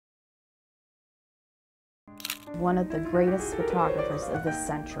One of the greatest photographers of this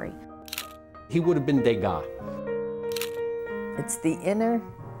century. He would have been Degas. It's the inner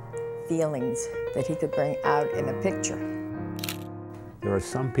feelings that he could bring out in a picture. There are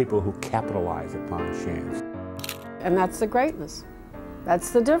some people who capitalize upon chance. And that's the greatness.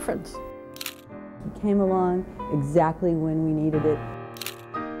 That's the difference. He came along exactly when we needed it.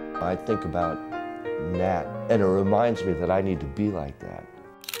 I think about Nat, and it reminds me that I need to be like that.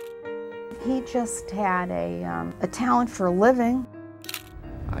 He just had a talent for living.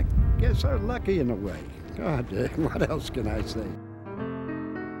 I guess I'm lucky in a way. God, what else can I say?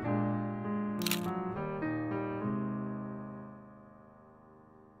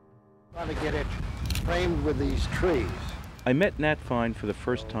 Trying to get it framed with these trees. I met Nat Fein for the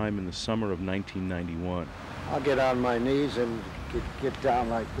first time in the summer of 1991. I'll get on my knees and get down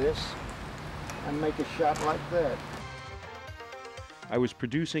like this and make a shot like that. I was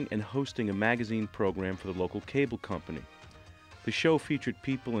producing and hosting a magazine program for the local cable company. The show featured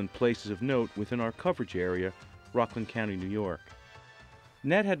people and places of note within our coverage area, Rockland County, New York.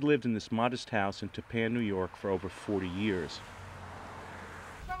 Nat had lived in this modest house in Tappan, New York for over 40 years.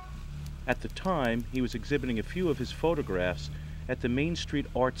 At the time, he was exhibiting a few of his photographs at the Main Street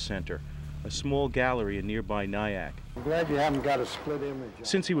Art Center, a small gallery in nearby Nyack. I'm glad you haven't got a split image.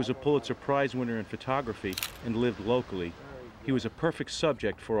 Since he was a Pulitzer Prize winner in photography and lived locally, he was a perfect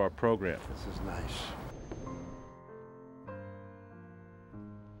subject for our program. This is nice.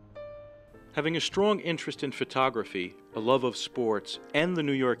 Having a strong interest in photography, a love of sports, and the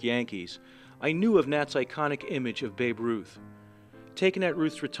New York Yankees, I knew of Nat's iconic image of Babe Ruth. Taken at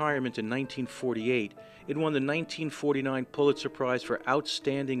Ruth's retirement in 1948, it won the 1949 Pulitzer Prize for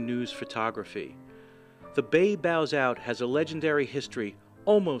Outstanding News Photography. The Babe Bows Out has a legendary history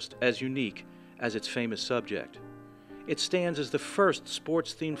almost as unique as its famous subject. It stands as the first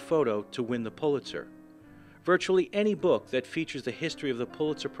sports-themed photo to win the Pulitzer. Virtually any book that features the history of the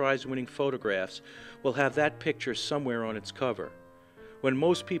Pulitzer Prize-winning photographs will have that picture somewhere on its cover. When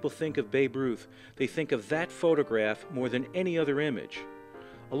most people think of Babe Ruth, they think of that photograph more than any other image.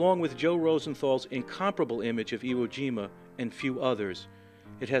 Along with Joe Rosenthal's incomparable image of Iwo Jima and few others,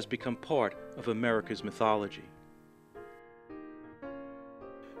 it has become part of America's mythology.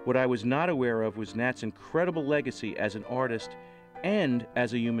 What I was not aware of was Nat's incredible legacy as an artist and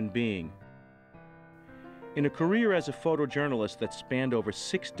as a human being. In a career as a photojournalist that spanned over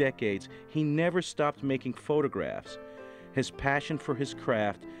 6 decades, he never stopped making photographs. His passion for his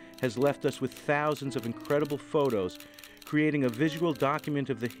craft has left us with thousands of incredible photos, creating a visual document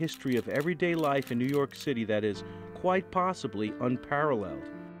of the history of everyday life in New York City that is, quite possibly, unparalleled.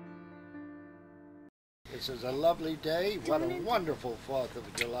 This is a lovely day. What a wonderful 4th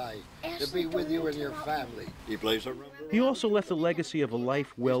of July to be with you and your family. He plays a rubber. He also left a legacy of a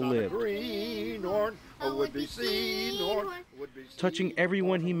life well lived, touching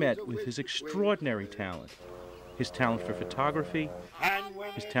everyone he met with his extraordinary talent. His talent for photography,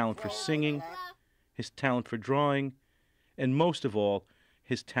 his talent for singing, his talent for drawing, and most of all,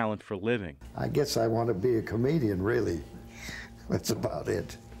 his talent for living. I guess I want to be a comedian, really. That's about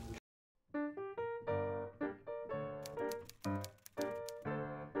it.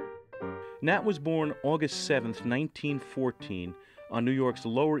 Nat was born August 7, 1914, on New York's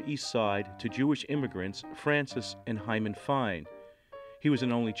Lower East Side to Jewish immigrants Francis and Hyman Fein. He was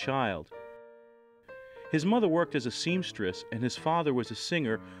an only child. His mother worked as a seamstress, and his father was a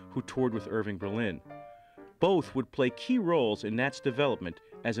singer who toured with Irving Berlin. Both would play key roles in Nat's development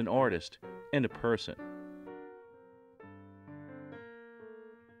as an artist and a person.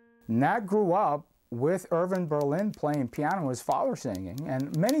 Nat grew up with Irving Berlin playing piano, his father singing,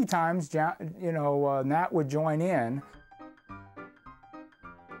 and many times, Nat would join in.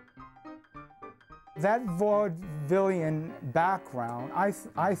 That vaudevillian background,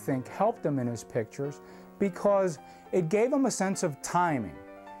 I think, helped him in his pictures because it gave him a sense of timing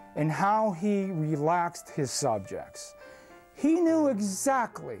and how he relaxed his subjects. He knew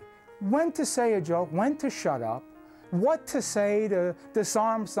exactly when to say a joke, when to shut up, what to say to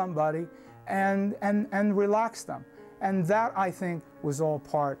disarm somebody and relax them. And that, I think, was all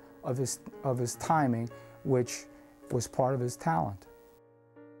part of his timing, which was part of his talent.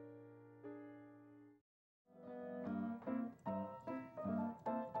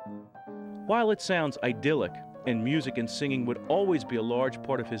 While it sounds idyllic, and music and singing would always be a large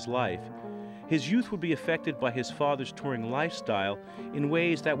part of his life, his youth would be affected by his father's touring lifestyle in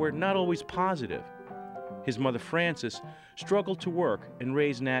ways that were not always positive. His mother, Frances, struggled to work and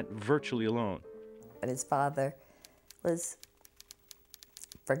raised Nat virtually alone. But his father was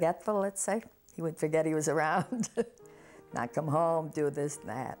forgetful, let's say. He would forget he was around, not come home, do this and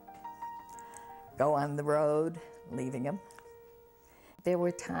that. go on the road, leaving him. There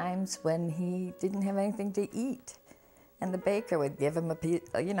were times when he didn't have anything to eat, and the baker would give him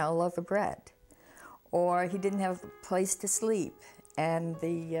a loaf of bread. Or he didn't have a place to sleep, and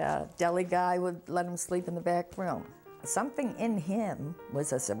the deli guy would let him sleep in the back room. Something in him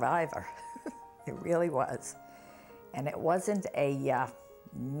was a survivor. It really was. And it wasn't a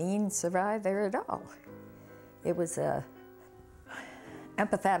mean survivor at all. It was a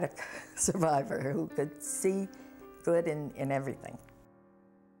empathetic survivor who could see good in everything.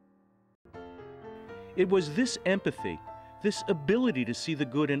 It was this empathy, this ability to see the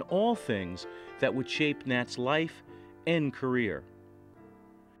good in all things, that would shape Nat's life and career.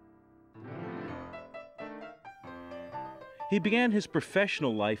 He began his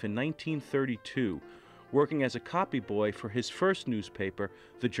professional life in 1932, working as a copy boy for his first newspaper,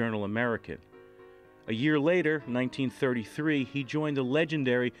 the Journal-American. A year later, 1933, he joined the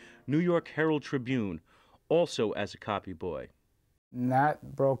legendary New York Herald-Tribune, also as a copy boy.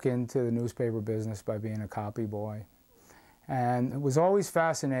 Nat broke into the newspaper business by being a copy boy, and was always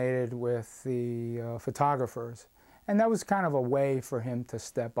fascinated with the photographers. And that was kind of a way for him to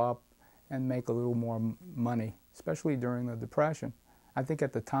step up and make a little more money, especially during the Depression. I think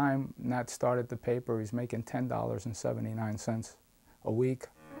at the time Nat started the paper, he was making $10.79 a week.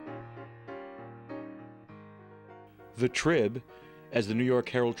 The Trib, as the New York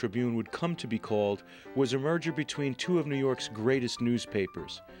Herald-Tribune would come to be called, was a merger between two of New York's greatest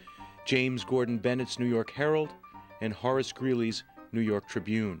newspapers, James Gordon Bennett's New York Herald and Horace Greeley's New York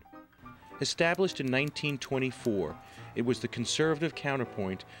Tribune. Established in 1924, it was the conservative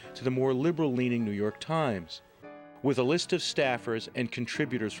counterpoint to the more liberal-leaning New York Times. With a list of staffers and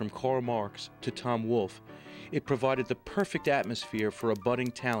contributors from Karl Marx to Tom Wolfe, it provided the perfect atmosphere for a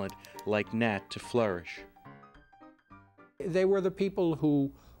budding talent like Nat to flourish. They were the people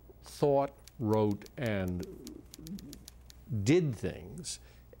who thought, wrote, and did things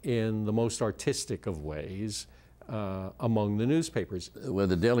in the most artistic of ways among the newspapers. Where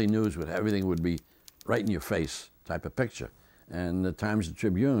the Daily News everything would be right in your face type of picture. And the Times and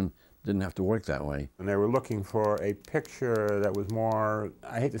Tribune didn't have to work that way. And they were looking for a picture that was more,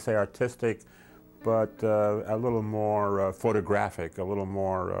 I hate to say artistic, but a little more photographic, a little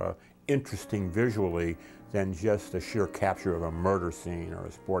more interesting visually than just the sheer capture of a murder scene or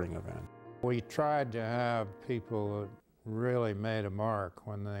a sporting event. We tried to have people that really made a mark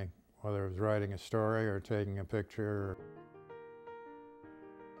when they, whether it was writing a story or taking a picture.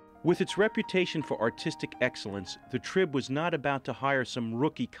 With its reputation for artistic excellence, the Trib was not about to hire some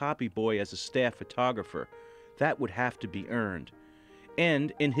rookie copy boy as a staff photographer. That would have to be earned.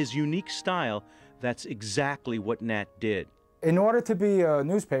 And in his unique style, that's exactly what Nat did. In order to be a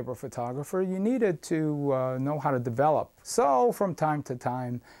newspaper photographer, you needed to know how to develop. So from time to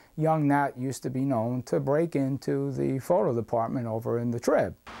time, young Nat used to be known to break into the photo department over in the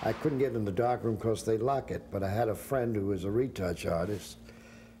Trib. I couldn't get in the darkroom because they lock it, but I had a friend who was a retouch artist,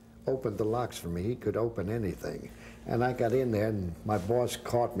 opened the locks for me. He could open anything. And I got in there, and my boss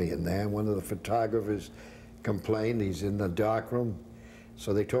caught me in there. One of the photographers complained he's in the darkroom,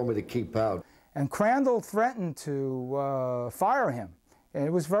 so they told me to keep out. And Crandall threatened to fire him. And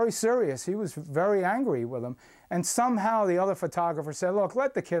it was very serious. He was very angry with him. And somehow the other photographer said, look,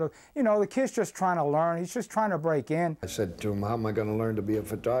 let the kid, you know, the kid's just trying to learn. He's just trying to break in. I said to him, how am I going to learn to be a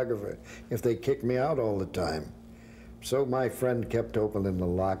photographer if they kick me out all the time? So my friend kept opening the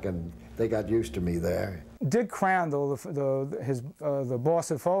lock, and they got used to me there. Dick Crandall, the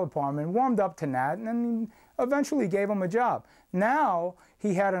boss of the photo department, warmed up to Nat and then eventually gave him a job. Now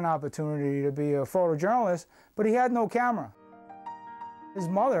he had an opportunity to be a photojournalist, but he had no camera. His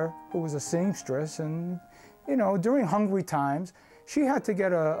mother, who was a seamstress, and you know, during hungry times, she had to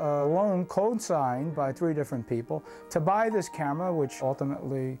get a loan co-signed by 3 different people to buy this camera, which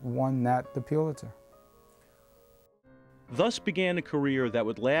ultimately won Nat the Pulitzer. Thus began a career that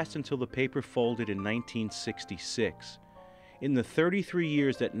would last until the paper folded in 1966. In the 33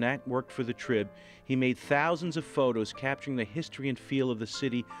 years that Nat worked for the Trib, he made thousands of photos capturing the history and feel of the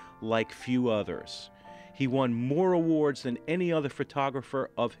city like few others. He won more awards than any other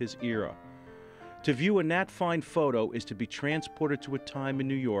photographer of his era. To view a Nat Fein photo is to be transported to a time in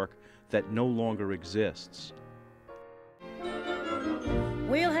New York that no longer exists.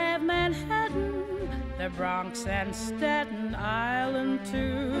 We'll have Manhattan, the Bronx and Staten Island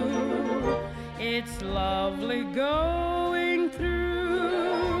too. It's lovely going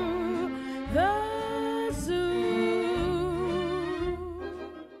through the zoo.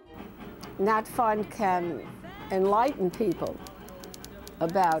 Nat Fein can enlighten people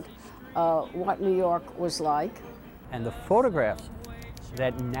about what New York was like. And the photographs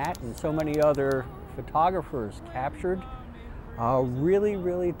that Nat and so many other photographers captured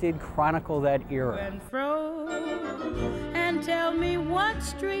really did chronicle that era. And tell me what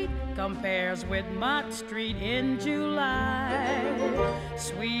street compares with Mott Street in July.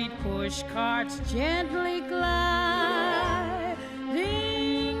 Sweet push carts gently gliding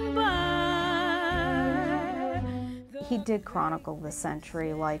by. He did chronicle the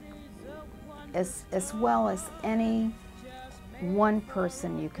century like as well as any one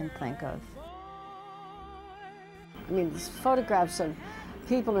person you can think of. I mean, these photographs of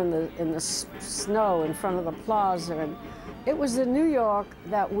people in the snow in front of the plaza, and it was the New York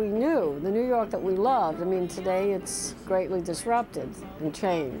that we knew, the New York that we loved. I mean, today it's greatly disrupted and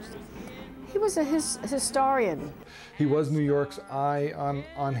changed. He was a historian. He was New York's eye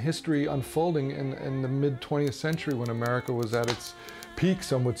on history unfolding in the mid-20th century when America was at its peak,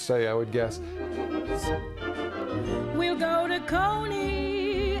 some would say, I would guess. We'll go to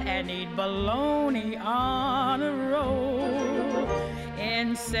Coney and eat bologna on a roll.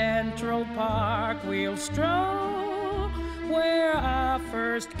 In Central Park we'll stroll, where our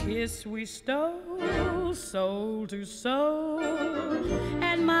first kiss we stole, soul to soul.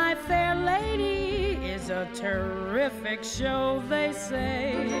 And My Fair Lady is a terrific show, they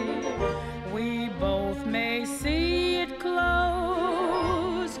say. We both may see it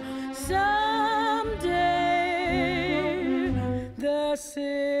close someday. The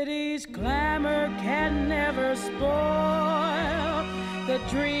city's glamour can never spoil the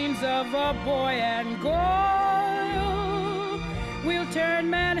dreams of a boy and girl. We'll turn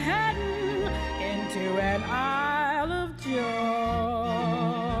Manhattan into an Isle of Joy.